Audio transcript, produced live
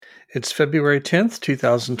It's February 10th,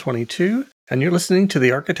 2022, and you're listening to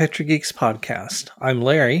the Architecture Geeks podcast. I'm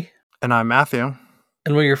Larry. And I'm Matthew.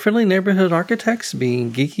 And we're your friendly neighborhood architects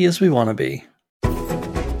being geeky as we want to be.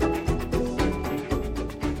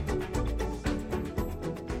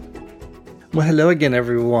 Well, hello again,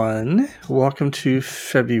 everyone. Welcome to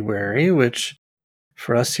February, which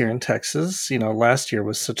for us here in Texas, last year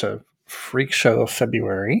was such a freak show of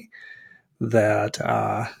February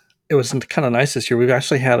that it was kind of nice this year. We've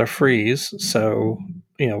actually had a freeze, so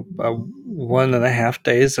 1.5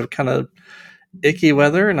 days of kind of icky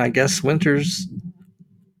weather, and I guess winter's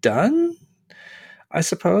done, I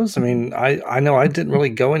suppose. I mean, I know I didn't really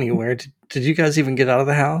go anywhere. Did you guys even get out of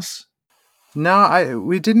the house? No,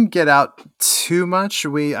 we didn't get out too much.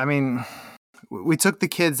 We took the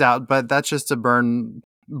kids out, but that's just to burn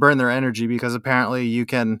their energy, because apparently you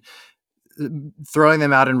can throwing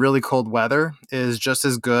them out in really cold weather is just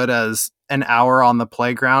as good as an hour on the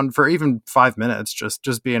playground for even 5 minutes.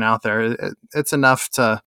 Just being out there, it's enough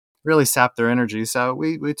to really sap their energy. So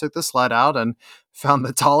we took the sled out and found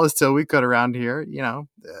the tallest hill we could around here.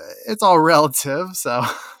 It's all relative. So,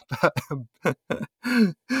 but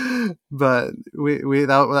that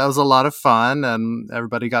was a lot of fun, and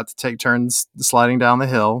everybody got to take turns sliding down the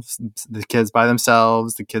hill. The kids by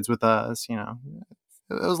themselves, the kids with us. It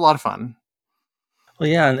was a lot of fun. Well,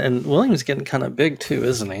 yeah, and William's getting kind of big too,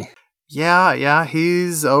 isn't he? Yeah,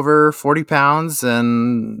 he's over 40 pounds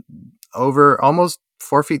and over almost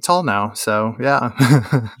 4 feet tall now. So yeah.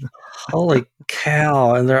 Holy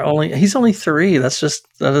cow! And he's only 3. That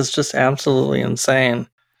is just absolutely insane.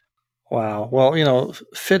 Wow. Well,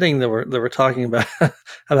 fitting that we're talking about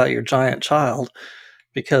about your giant child,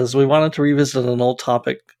 because we wanted to revisit an old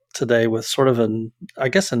topic today with sort of a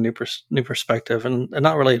new perspective, and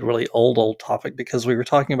not really old topic, because we were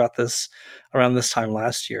talking about this around this time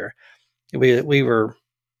last year. We were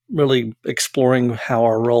really exploring how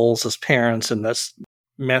our roles as parents, and that's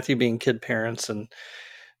Matthew being kid parents and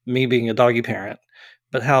me being a doggy parent,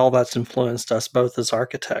 but how that's influenced us both as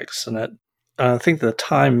architects. And I think at the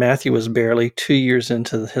time Matthew was barely 2 years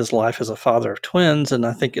into his life as a father of twins, and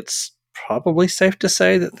I think it's probably safe to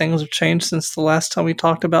say that things have changed since the last time we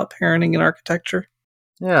talked about parenting and architecture.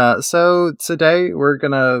 Yeah, so today we're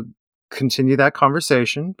going to continue that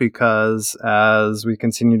conversation, because as we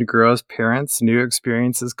continue to grow as parents, new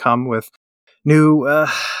experiences come with new,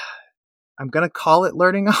 I'm going to call it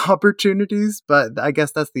learning opportunities, but I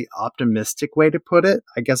guess that's the optimistic way to put it.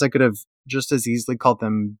 I guess I could have just as easily called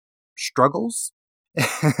them struggles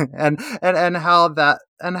and how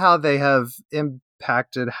they have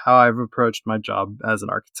impacted how I've approached my job as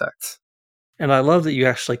an architect. And I love that you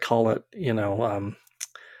actually call it,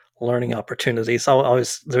 learning opportunities.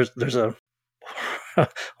 There's a I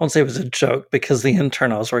won't say it was a joke, because the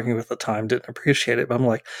intern I was working with at the time didn't appreciate it, but I'm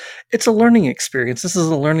like, it's a learning experience. This is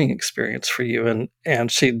a learning experience for you.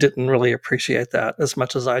 And she didn't really appreciate that as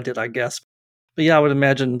much as I did, I guess. But yeah, I would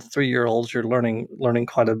imagine 3-year-olds, you're learning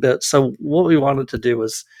quite a bit. So what we wanted to do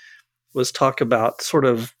was talk about sort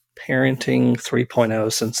of parenting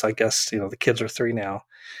 3.0, since I guess, the kids are 3 now.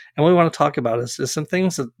 And what we want to talk about is some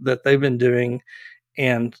things that they've been doing,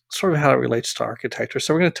 and sort of how it relates to architecture.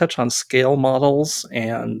 So we're going to touch on scale models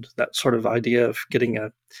and that sort of idea of getting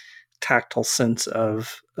a tactile sense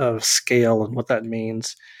of scale and what that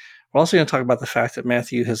means. We're also going to talk about the fact that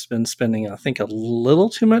Matthew has been spending, I think, a little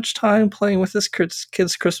too much time playing with his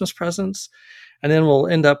kids' Christmas presents. And then we'll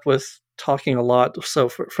end up with talking a lot. So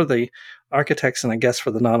for the architects, and I guess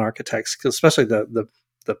for the non-architects, especially the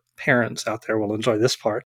parents out there will enjoy this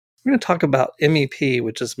part, we're going to talk about MEP,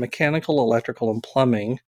 which is mechanical, electrical, and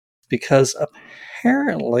plumbing, because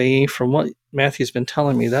apparently, from what Matthew's been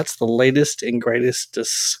telling me, that's the latest and greatest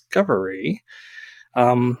discovery.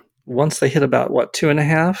 Once they hit about,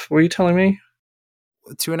 2.5, were you telling me?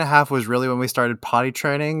 2.5 was really when we started potty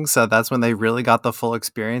training. So that's when they really got the full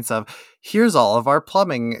experience of, here's all of our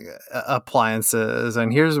plumbing appliances,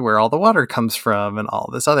 and here's where all the water comes from, and all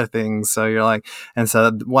this other things. So you're like, and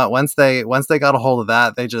so once they got a hold of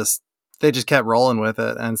that, they just kept rolling with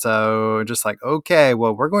it. And so just like, okay,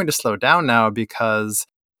 well, we're going to slow down now, because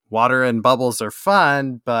water and bubbles are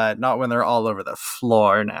fun, but not when they're all over the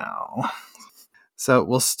floor now. So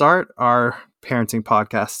we'll start our parenting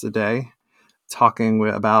podcast today talking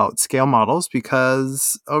about scale models,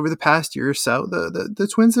 because over the past year or so, the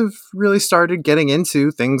twins have really started getting into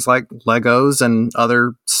things like Legos and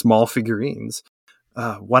other small figurines.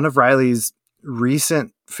 One of Riley's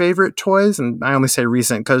recent favorite toys, and I only say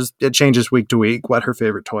recent because it changes week to week what her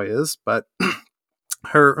favorite toy is, but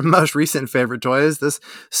her most recent favorite toy is this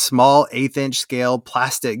small 1/8 scale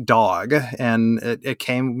plastic dog, and it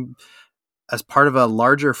came as part of a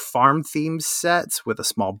larger farm themed set with a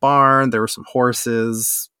small barn. There were some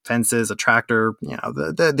horses, fences, a tractor,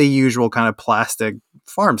 the usual kind of plastic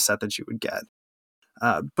farm set that you would get.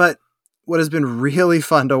 But what has been really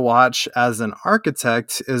fun to watch as an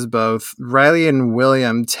architect is both Riley and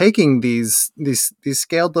William taking these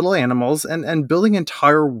scaled little animals and building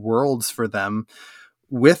entire worlds for them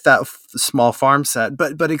with that small farm set,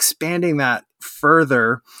 but expanding that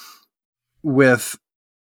further with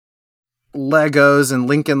Legos and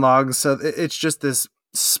Lincoln Logs. So it's just this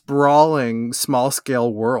sprawling small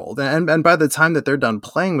scale world. And by the time that they're done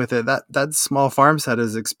playing with it, that small farm set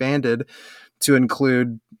is expanded to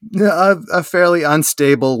include a fairly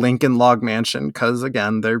unstable Lincoln log mansion, because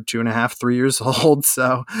again, they're 2.5, 3 years old.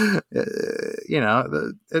 So,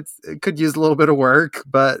 it could use a little bit of work,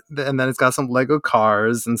 and then it's got some Lego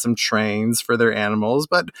cars and some trains for their animals,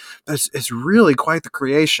 but it's really quite the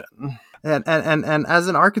creation. And as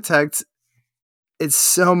an architect, it's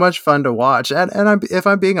so much fun to watch. And if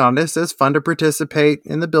I'm being honest, it's fun to participate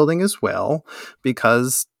in the building as well,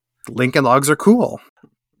 because Lincoln logs are cool.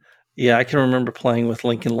 Yeah, I can remember playing with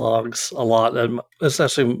Lincoln Logs a lot. It's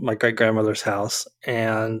actually my great grandmother's house,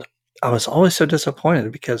 and I was always so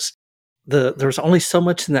disappointed because there was only so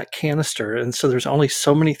much in that canister, and so there's only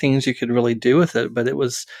so many things you could really do with it. But it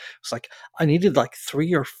was like I needed like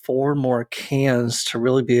 3 or 4 more cans to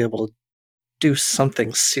really be able to do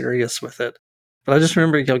something serious with it. But I just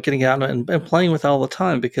remember getting out and playing with it all the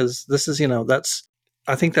time, because this is that's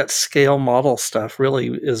I think that scale model stuff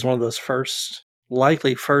really is one of those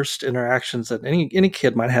likely first interactions that any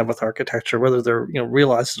kid might have with architecture, whether they're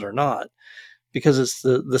realize it or not, because it's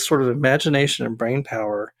the sort of imagination and brain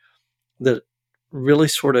power that really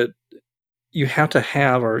sort of you have to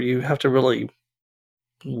have, or you have to really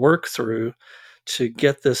work through to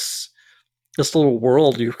get this little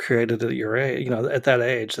world you've created at your age, at that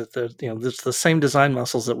age. That it's the same design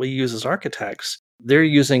muscles that we use as architects. They're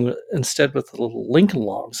using instead with the little Lincoln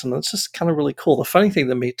logs, and that's just kind of really cool. The funny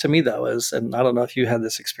thing to me though is, and I don't know if you had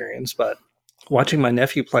this experience, but watching my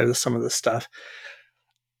nephew play with some of this stuff,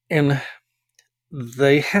 and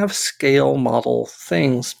they have scale model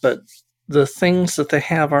things, but the things that they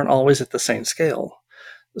have aren't always at the same scale.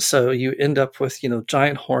 So you end up with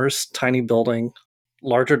giant horse, tiny building,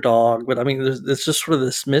 larger dog. But I mean, there's just sort of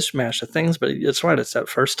this mishmash of things. But it's right. It's that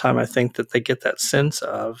first time I think that they get that sense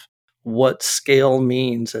of what scale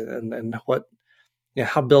means, and what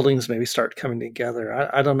how buildings maybe start coming together.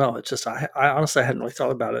 I don't know. It's just I honestly hadn't really thought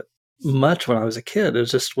about it much when I was a kid.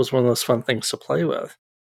 It was one of those fun things to play with.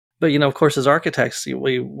 But of course, as architects,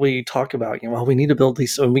 we talk about well, we need to build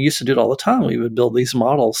these. And we used to do it all the time. We would build these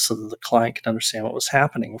models so that the client could understand what was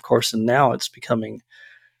happening. Of course, and now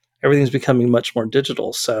everything's becoming much more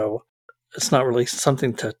digital. So it's not really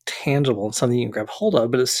something tangible and something you can grab hold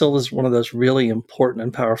of, but it still is one of those really important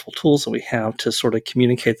and powerful tools that we have to sort of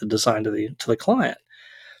communicate the design to the client.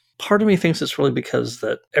 Part of me thinks it's really because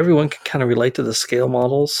that everyone can kind of relate to the scale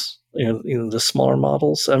models, the smaller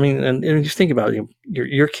models. I mean, and you think about it,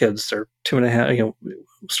 your kids, they're 2.5,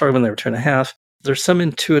 started when they were 2.5. There's some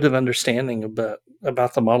intuitive understanding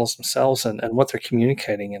about the models themselves and what they're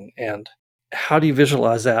communicating, and how do you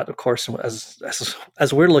visualize that? Of course,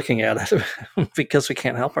 as we're looking at it, because we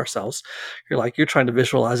can't help ourselves, you're trying to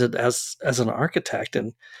visualize it as an architect,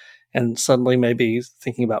 and suddenly maybe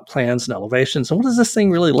thinking about plans and elevations and what does this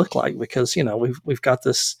thing really look like? Because we've got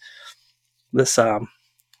this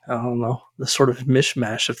I don't know, this sort of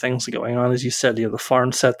mishmash of things going on, as you said, the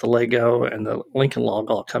farm set, the Lego, and the Lincoln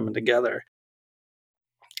log all coming together.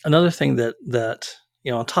 Another thing that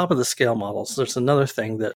on top of the scale models, there's another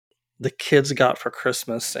thing that the kids got for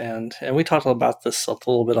Christmas, and we talked about this a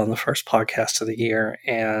little bit on the first podcast of the year,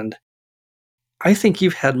 and I think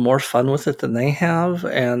you've had more fun with it than they have.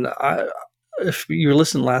 And if you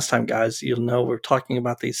listened last time, guys, you'll know we're talking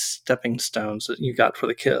about these stepping stones that you got for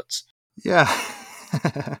the kids. Yeah.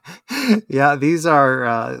 Yeah, these are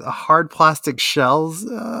hard plastic shells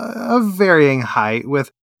of varying height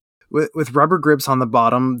with rubber grips on the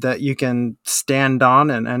bottom that you can stand on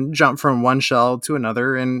and jump from one shell to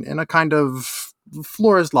another in a kind of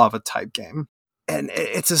floor is lava type game. And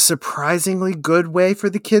it's a surprisingly good way for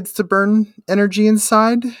the kids to burn energy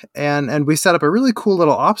inside. And we set up a really cool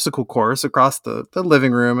little obstacle course across the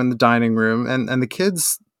living room and the dining room. And the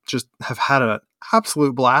kids just have had an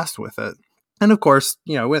absolute blast with it. And of course,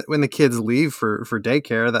 when the kids leave for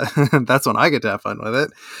daycare, that's when I get to have fun with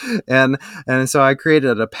it. And so I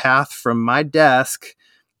created a path from my desk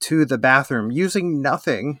to the bathroom using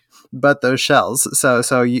nothing but those shells. So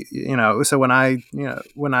so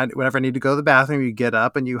whenever I need to go to the bathroom, you get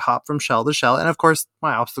up and you hop from shell to shell. And of course,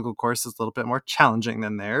 my obstacle course is a little bit more challenging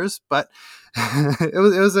than theirs, but it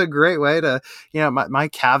was a great way to, my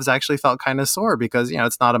calves actually felt kind of sore because,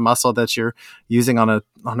 it's not a muscle that you're using on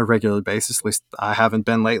a regular basis. At least I haven't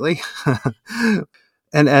been lately.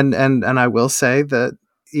 And I will say that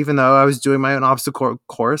even though I was doing my own obstacle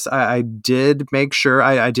course, I did make sure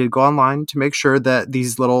I did go online to make sure that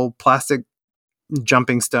these little plastic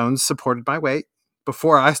jumping stones supported my weight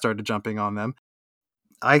before I started jumping on them.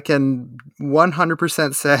 I can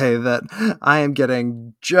 100% say that I am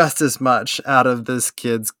getting just as much out of this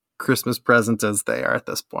kid's Christmas present as they are at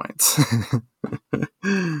this point.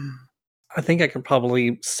 I think I can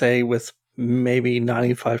probably say with maybe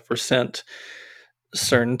 95%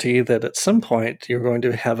 certainty that at some point you're going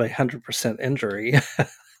to have 100% injury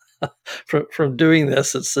from doing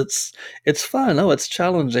this. It's fun. Oh, it's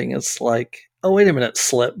challenging. It's like, oh, wait a minute,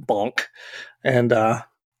 slip, bonk, and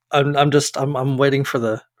I'm waiting for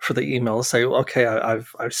the email to say, okay,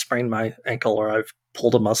 I've sprained my ankle or I've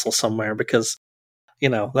pulled a muscle somewhere, because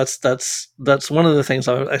that's one of the things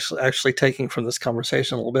I'm actually taking from this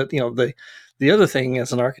conversation a little bit. The other thing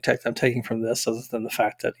as an architect I'm taking from this, other than the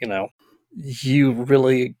fact that you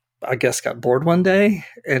really, I guess, got bored one day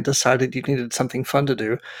and decided you needed something fun to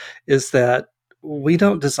do, is that we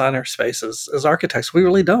don't design our spaces as architects. We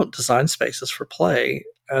really don't design spaces for play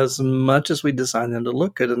as much as we design them to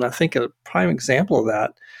look good. And I think a prime example of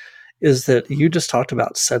that is that you just talked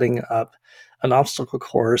about setting up an obstacle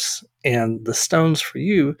course and the stones for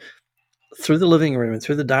you through the living room and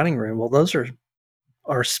through the dining room. Well, those are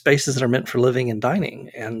spaces that are meant for living and dining,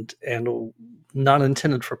 and not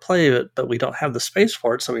intended for play, but we don't have the space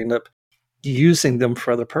for it, so we end up using them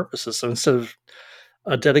for other purposes. So instead of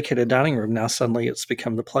a dedicated dining room, now suddenly it's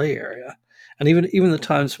become the play area. And even the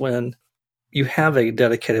times when you have a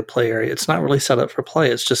dedicated play area, it's not really set up for play.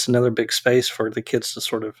 It's just another big space for the kids to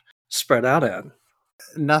sort of spread out in.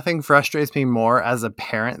 Nothing frustrates me more as a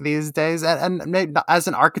parent these days, and as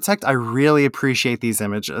an architect, I really appreciate these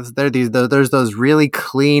images. There's those really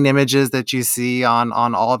clean images that you see on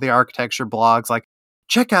all the architecture blogs, like,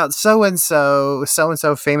 check out so and so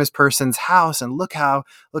famous person's house, and look how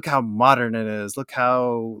modern it is. Look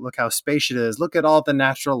how spacious it is. Look at all the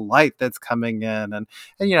natural light that's coming in, and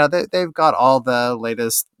they've got all the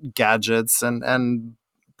latest gadgets and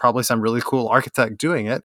probably some really cool architect doing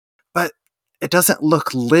it, but it doesn't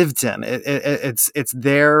look lived in. It's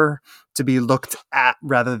there to be looked at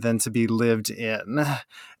rather than to be lived in,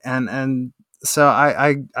 and so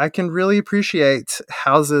I can really appreciate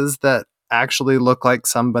houses that actually look like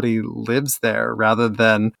somebody lives there rather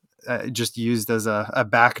than just used as a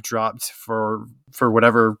backdrop for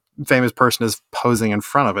whatever famous person is posing in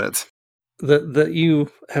front of it. That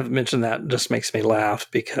you have mentioned that just makes me laugh,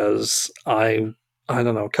 because I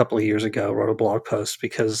don't know, a couple of years ago wrote a blog post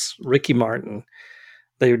because Ricky Martin,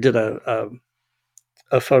 they did a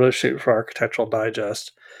photo shoot for Architectural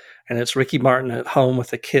Digest, and it's Ricky Martin at home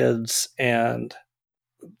with the kids, and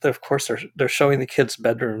of course they're showing the kids'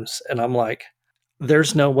 bedrooms, and I'm like,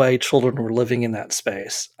 there's no way children were living in that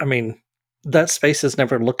space. I mean, that space has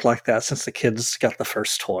never looked like that since the kids got the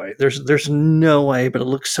first toy. There's no way, but it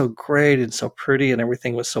looked so great and so pretty, and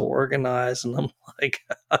everything was so organized. And I'm like,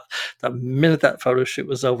 the minute that photo shoot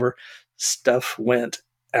was over, stuff went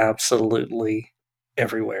absolutely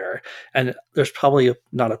everywhere. And there's probably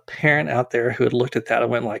not a parent out there who had looked at that and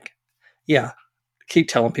went like, yeah, keep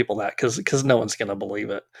telling people that, because no one's going to believe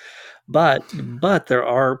it. But there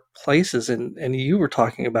are places, and you were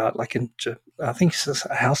talking about, like, I think it's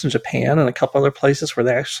a house in Japan and a couple other places where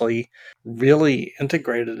they actually really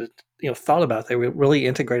integrated it, thought about it. They really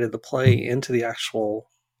integrated the play into the actual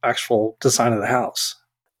design of the house.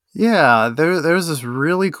 Yeah, there's this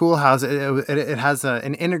really cool house. It has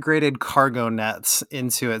an integrated cargo net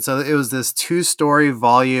into it. So it was this 2-story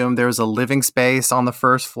volume. There was a living space on the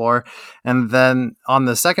first floor, and then on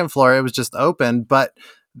the second floor it was just open, but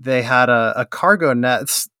they had a cargo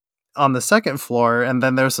net on the second floor, and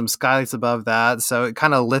then there's some skylights above that. So it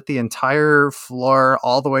kind of lit the entire floor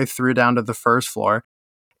all the way through down to the first floor.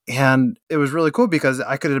 And it was really cool because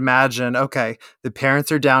I could imagine, okay, the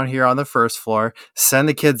parents are down here on the first floor, send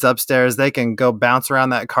the kids upstairs. They can go bounce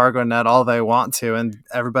around that cargo net all they want to, and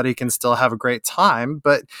everybody can still have a great time.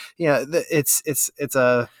 But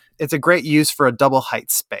it's a great use for a double height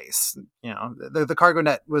space. The cargo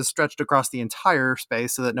net was stretched across the entire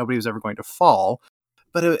space so that nobody was ever going to fall.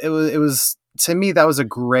 But it was to me, that was a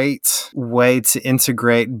great way to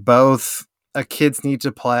integrate both a kid's need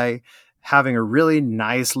to play having a really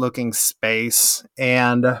nice looking space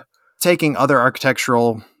and taking other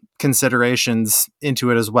architectural considerations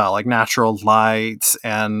into it as well, like natural light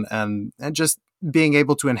and just being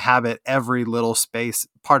able to inhabit every little space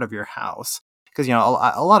part of your house. Because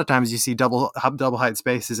a lot of times you see double height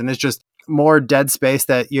spaces, and it's just more dead space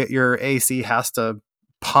that your AC has to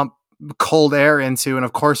pump cold air into, and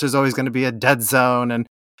of course there's always going to be a dead zone,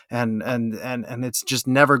 and it's just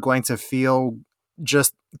never going to feel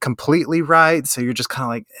just completely right. So you're just kind of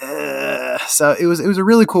like, ugh. So it was a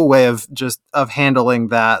really cool way of handling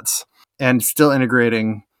that and still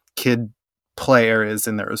integrating kid play areas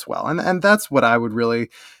in there as well. And that's what I would really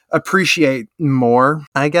appreciate more,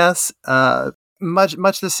 I guess.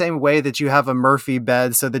 Much the same way that you have a Murphy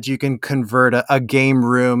bed so that you can convert a game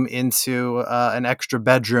room into an extra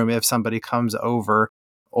bedroom if somebody comes over,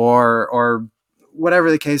 or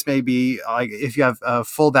whatever the case may be. Like if you have a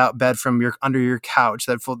fold out bed from your under your couch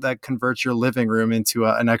that converts your living room into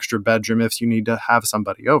an extra bedroom if you need to have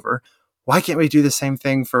somebody over. Why can't we do the same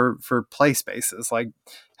thing for play spaces? Like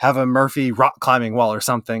have a Murphy rock climbing wall or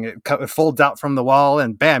something. It folds out from the wall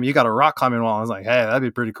and bam, you got a rock climbing wall. I was like, hey, that'd be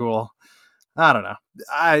pretty cool. I don't know.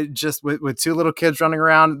 I just with two little kids running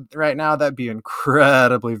around right now, that'd be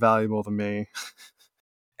incredibly valuable to me.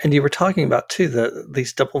 And you were talking about too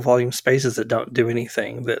these double volume spaces that don't do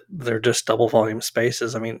anything, that they're just double volume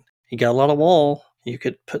spaces. I mean, you got a lot of wall. You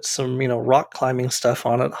could put some, rock climbing stuff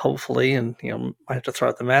on it, hopefully, and might have to throw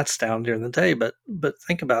out the mats down during the day. But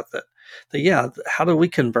think about that. Yeah, how do we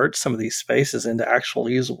convert some of these spaces into actual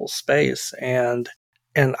usable space? And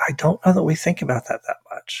I don't know that we think about that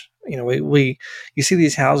much. You see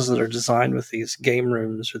these houses that are designed with these game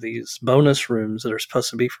rooms or these bonus rooms that are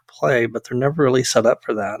supposed to be for play, but they're never really set up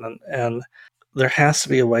for that. And there has to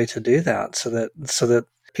be a way to do that so that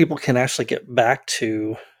people can actually get back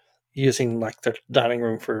to using like their dining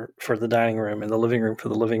room for the dining room and the living room for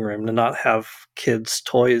the living room, and not have kids'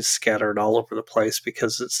 toys scattered all over the place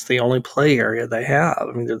because it's the only play area they have.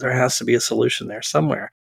 I mean, there has to be a solution there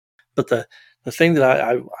somewhere. But the thing that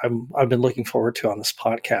I've been looking forward to on this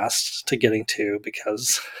podcast to getting to,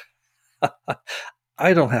 because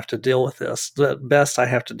I don't have to deal with this. At best, I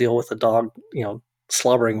have to deal with the dog,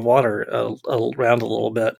 slobbering water around a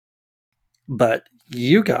little bit. But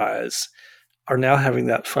you guys are now having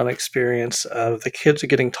that fun experience of the kids are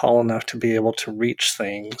getting tall enough to be able to reach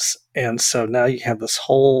things, and so now you have this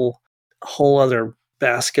whole other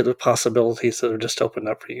basket of possibilities that are just opened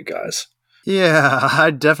up for you guys. Yeah,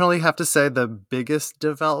 I definitely have to say the biggest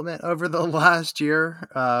development over the last year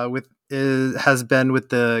has been with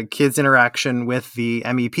the kids' interaction with the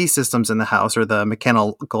MEP systems in the house, or the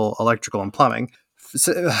mechanical, electrical, and plumbing.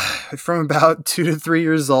 So, from about 2 to 3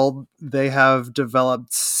 years old, they have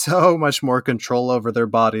developed so much more control over their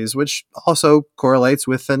bodies, which also correlates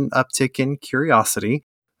with an uptick in curiosity,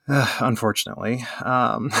 unfortunately.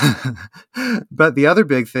 But the other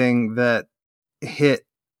big thing that hit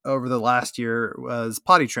over the last year was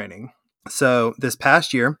potty training. So this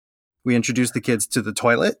past year, we introduced the kids to the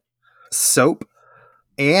toilet, soap,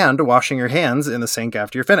 and washing your hands in the sink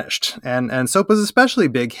after you're finished. And soap was especially a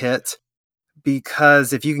big hit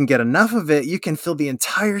because if you can get enough of it, you can fill the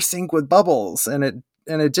entire sink with bubbles. And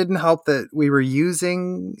it didn't help that we were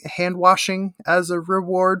using hand washing as a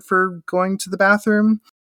reward for going to the bathroom.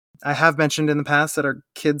 I have mentioned in the past that our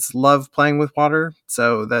kids love playing with water,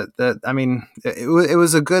 so I mean, it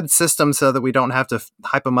was a good system so that we don't have to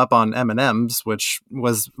hype them up on M&Ms, which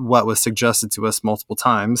was what was suggested to us multiple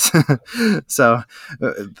times. So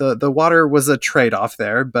the water was a trade-off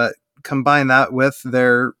there, but combine that with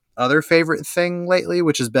their other favorite thing lately,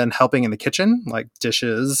 which has been helping in the kitchen, like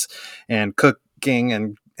dishes and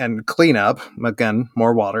cooking and cleanup. Again,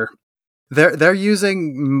 more water. They're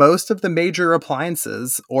using most of the major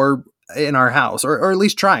appliances or in our house, or at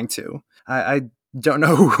least trying to. I don't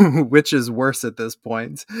know which is worse at this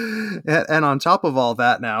point. And on top of all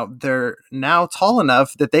that, now they're now tall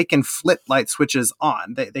enough that they can flip light switches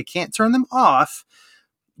on. They can't turn them off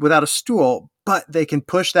without a stool, but they can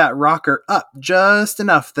push that rocker up just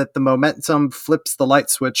enough that the momentum flips the light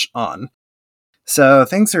switch on. So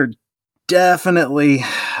things are definitely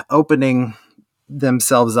opening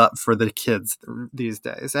themselves up for the kids these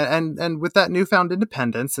days. And with that newfound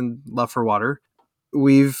independence and love for water,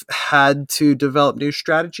 we've had to develop new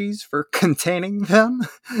strategies for containing them.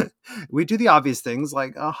 We do the obvious things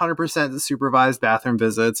like 100% supervised bathroom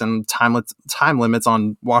visits and time limits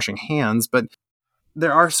on washing hands, but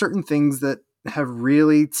there are certain things that have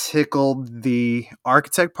really tickled the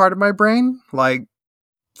architect part of my brain, like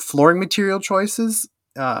flooring material choices.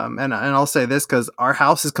 And I'll say this because our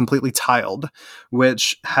house is completely tiled,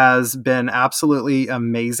 which has been absolutely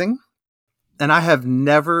amazing. And I have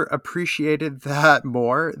never appreciated that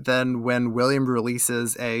more than when William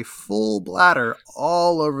releases a full bladder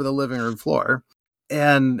all over the living room floor.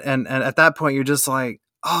 And at that point you're just like,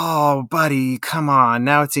 oh buddy, come on,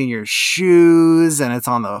 now it's in your shoes and it's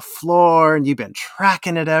on the floor and you've been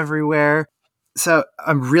tracking it everywhere. So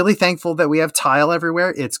I'm really thankful that we have tile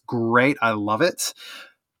everywhere. It's great, I love it.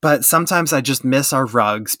 But sometimes I just miss our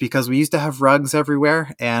rugs, because we used to have rugs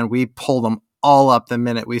everywhere and we pulled them all up the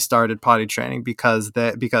minute we started potty training, because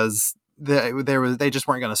they just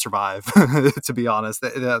weren't going to survive. To be honest,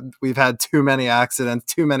 we've had too many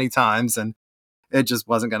accidents too many times, and it just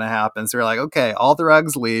wasn't going to happen. So we're like, okay, all the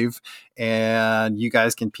rugs leave, and you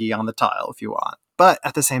guys can pee on the tile if you want. But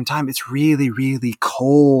at the same time, it's really, really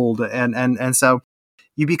cold, and so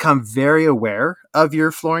you become very aware of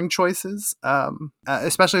your flooring choices,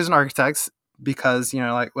 especially as an architect, because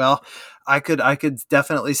like, well, I could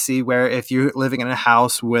definitely see where if you're living in a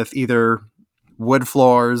house with either wood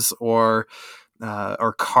floors or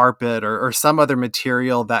carpet or some other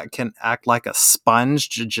material that can act like a sponge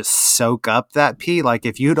to just soak up that pee. Like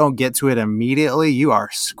if you don't get to it immediately, you are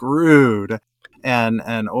screwed. And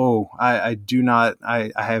oh, I do not.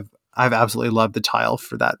 I've absolutely loved the tile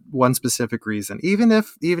for that one specific reason. Even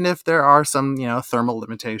if there are some thermal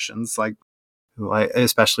limitations, like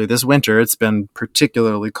especially this winter, it's been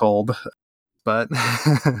particularly cold. But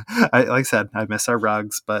like I said, I miss our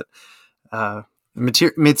rugs, but uh,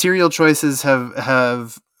 material choices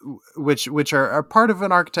have which are part of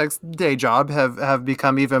an architect's day job have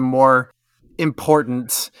become even more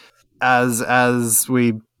important as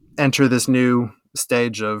we enter this new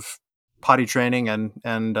stage of potty training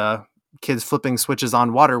and kids flipping switches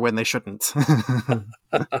on water when they shouldn't.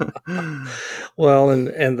 Well,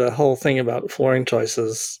 and the whole thing about flooring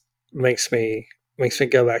choices makes me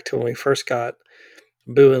go back to when we first got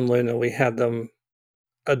Boo and Luna. We had them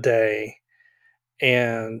a day,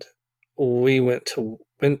 and we went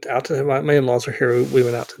out to my in-laws are here. We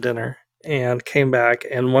went out to dinner and came back,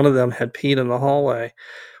 and one of them had peed in the hallway,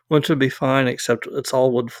 which would be fine, except it's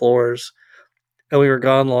all wood floors, and we were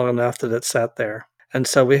gone long enough that it sat there. And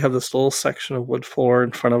so we have this little section of wood floor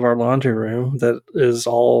in front of our laundry room that is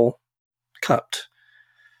all cupped,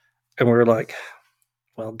 and we were like,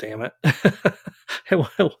 well, damn it. And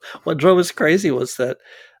what drove us crazy was that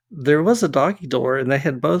there was a doggy door and they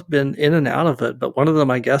had both been in and out of it, but one of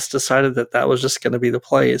them, I guess, decided that that was just going to be the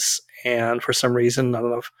place. And for some reason, I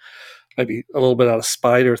don't know if maybe a little bit out of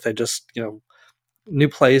spite, or if they just, new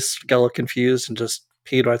place, got a little confused and just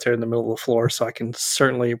peed right there in the middle of the floor. So I can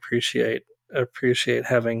certainly appreciate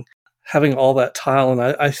having all that tile. And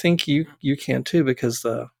I think you can too, because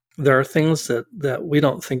there are things that we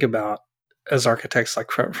don't think about as architects, like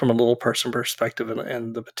from a little person perspective,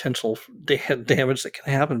 and the potential damage that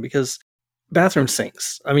can happen. Because bathroom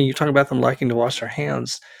sinks, I mean, you talk about them liking to wash their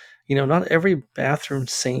hands. Not every bathroom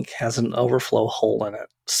sink has an overflow hole in it.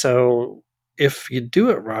 So if you do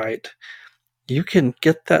it right, you can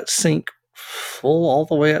get that sink full all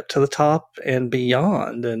the way up to the top and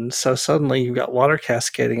beyond. And so suddenly you've got water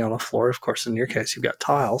cascading on the floor. Of course, in your case, you've got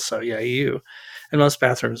tile. So yeah, and most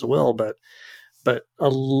bathrooms will, but a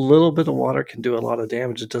little bit of water can do a lot of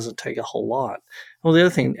damage. It doesn't take a whole lot. Well, the other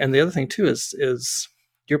thing too is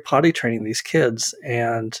you're potty training these kids,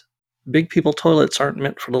 and big people toilets aren't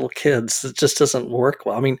meant for little kids. It just doesn't work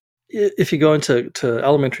well. I mean, if you go into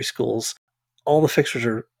elementary schools, all the fixtures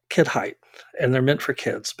are kid height and they're meant for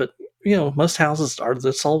kids. But most houses are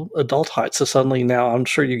that's all adult height. So suddenly now, I'm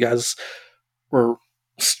sure you guys were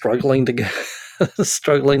struggling to get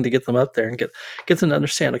struggling to get them up there and get them to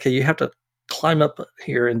understand. Okay, you have to climb up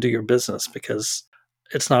here and do your business, because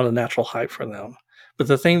it's not a natural height for them. But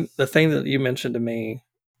the thing that you mentioned to me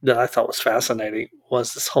that I thought was fascinating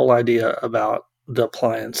was this whole idea about the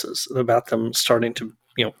appliances, about them starting to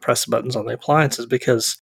press buttons on the appliances,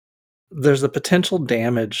 because there's the potential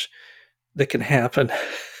damage that can happen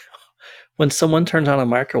when someone turns on a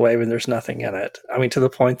microwave and there's nothing in it. I mean, to the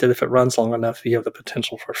point that if it runs long enough, you have the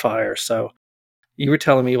potential for fire. So you were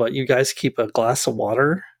telling me what you guys keep a glass of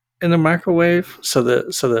water in the microwave so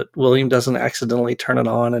that William doesn't accidentally turn it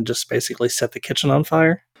on and just basically set the kitchen on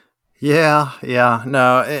fire. Yeah.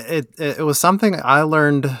 No, it was something I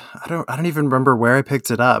learned. I don't even remember where I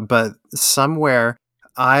picked it up, but somewhere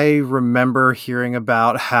I remember hearing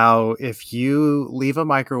about how if you leave a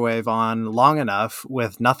microwave on long enough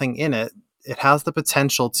with nothing in it, it has the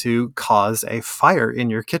potential to cause a fire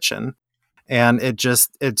in your kitchen. And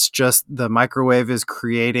it's just the microwave is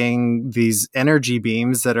creating these energy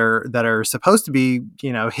beams that are supposed to be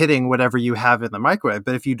hitting whatever you have in the microwave.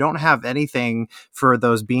 But if you don't have anything for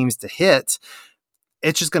those beams to hit,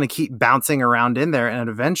 it's just going to keep bouncing around in there, and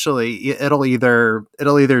eventually it'll either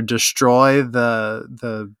destroy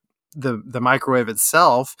the microwave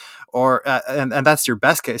itself, or and that's your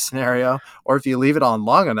best case scenario. Or if you leave it on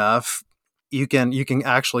long enough, you can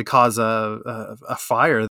actually cause a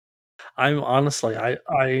fire. I'm honestly,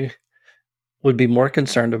 I would be more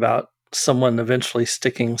concerned about someone eventually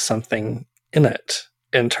sticking something in it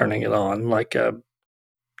and turning it on, like a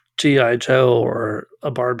GI Joe or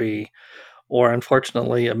a Barbie, or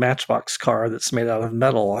unfortunately a Matchbox car that's made out of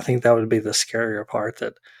metal. I think that would be the scarier part,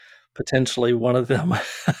 that potentially one of them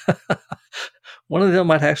one of them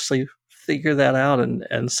might actually figure that out,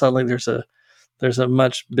 and suddenly there's a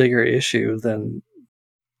much bigger issue than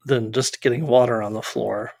just getting water on the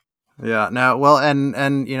floor. Yeah. Now, well, and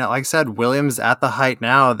like I said, William's at the height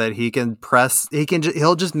now that he can press.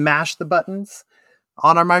 He'll just mash the buttons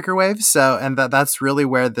on our microwave. So, and that's really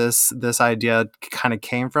where this idea kind of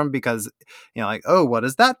came from, because like, oh, what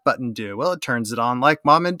does that button do? Well, it turns it on like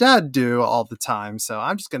mom and dad do all the time. So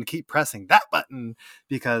I'm just going to keep pressing that button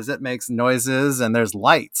because it makes noises and there's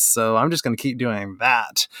lights. So I'm just going to keep doing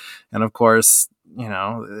that. And of course,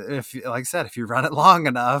 if, like I said, if you run it long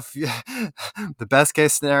enough, the best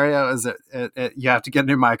case scenario is you have to get a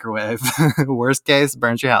new microwave. Worst case,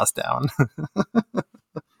 burns your house down.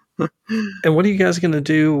 And what are you guys going to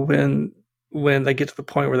do when they get to the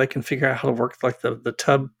point where they can figure out how to work like the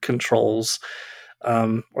tub controls,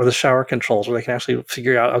 or the shower controls, where they can actually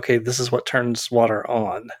figure out, okay, this is what turns water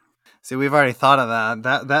on? See, we've already thought of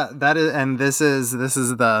that. That is, and this is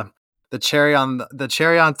the cherry on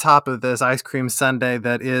top of this ice cream sundae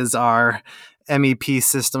that is our MEP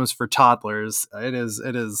systems for toddlers. It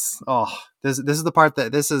is. Oh, this is the part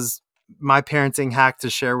that this is my parenting hack to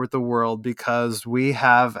share with the world, because we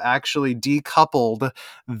have actually decoupled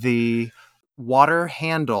the water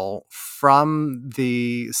handle from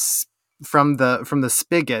the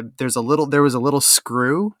spigot. There was a little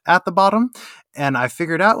screw at the bottom, and I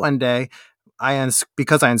figured out one day,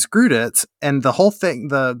 because I unscrewed it, and the whole thing,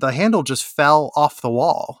 the handle just fell off the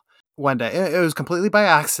wall one day. It was completely by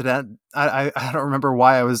accident. I don't remember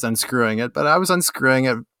why I was unscrewing it, but I was unscrewing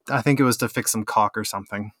it. I think it was to fix some caulk or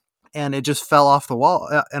something, and it just fell off the wall.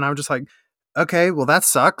 And I'm just like, okay, well, that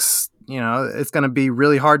sucks. It's going to be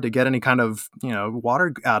really hard to get any kind of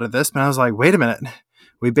water out of this. But I was like, wait a minute.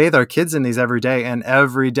 We bathe our kids in these every day, and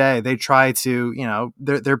every day they try to,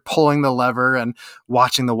 they're pulling the lever and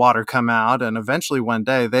watching the water come out, and eventually one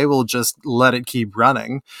day they will just let it keep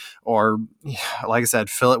running, or like I said,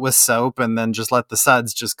 fill it with soap and then just let the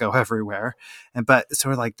suds just go everywhere. So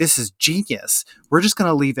we're like, this is genius. We're just going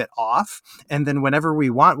to leave it off, and then whenever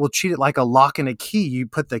we want, we'll treat it like a lock and a key. You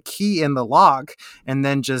put the key in the lock and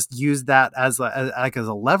then just use that as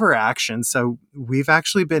a lever action. So we've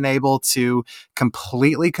actually been able to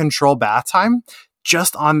completely control bath time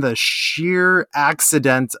just on the sheer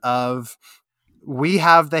accident of, we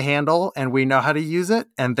have the handle and we know how to use it,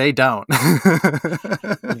 and they don't.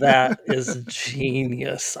 That is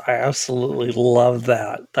genius. I absolutely love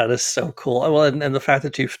that. That is so cool. Well, and the fact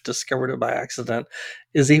that you've discovered it by accident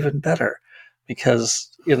is even better, because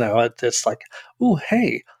it's like, oh,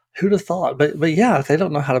 hey, who'd have thought? But yeah, if they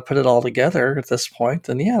don't know how to put it all together at this point,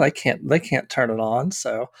 then yeah, they can't turn it on.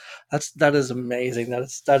 So that is amazing.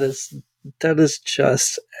 That is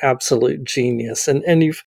just absolute genius. And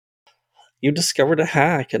you discovered a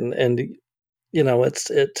hack, and I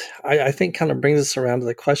think kind of brings us around to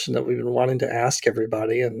the question that we've been wanting to ask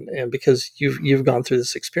everybody, and because you've gone through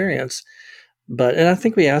this experience. And I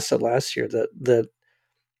think we asked it last year, that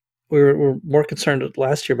we were more concerned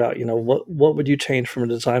last year about, what would you change from a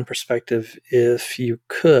design perspective if you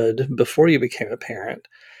could, before you became a parent,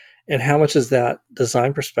 and how much has that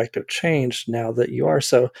design perspective changed now that you are?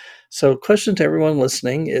 So question to everyone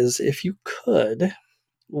listening is, if you could,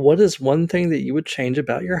 what is one thing that you would change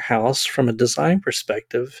about your house from a design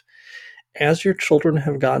perspective as your children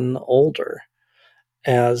have gotten older,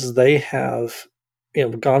 as they have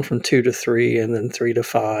gone from 2 to 3, and then 3 to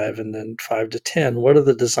 5, and then 5 to 10? What are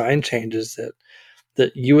the design changes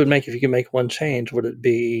that you would make if you could make one change? Would it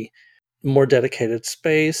be more dedicated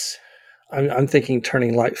space? I'm thinking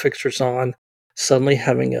turning light fixtures on, suddenly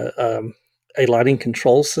having a lighting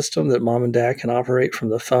control system that mom and dad can operate from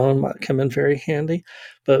the phone might come in very handy.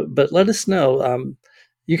 But let us know.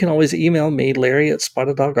 You can always email me, Larry at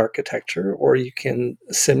Spotted Dog Architecture, or you can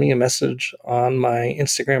send me a message on my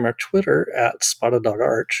Instagram or Twitter at Spotted Dog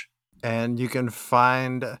Arch. And you can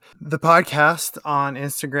find the podcast on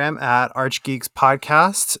Instagram at Geeks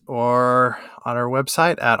Podcast, or on our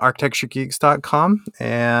website at architecturegeeks.com.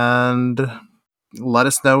 And let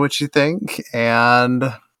us know what you think.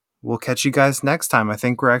 And we'll catch you guys next time. I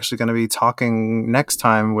think we're actually going to be talking next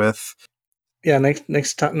time with. Yeah, next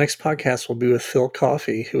podcast will be with Phil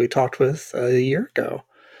Coffey, who we talked with a year ago,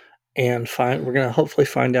 and we're going to hopefully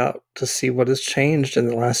find out to see what has changed in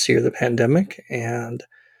the last year of the pandemic and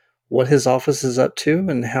what his office is up to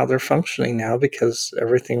and how they're functioning now, because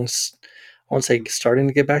everything's, I won't say starting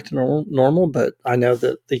to get back to normal, but I know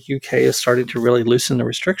that the UK is starting to really loosen the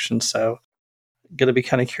restrictions. So, going to be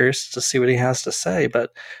kind of curious to see what he has to say.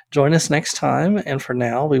 But join us next time. And for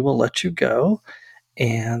now, we will let you go.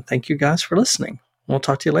 And thank you guys for listening. We'll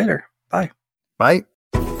talk to you later. Bye. Bye.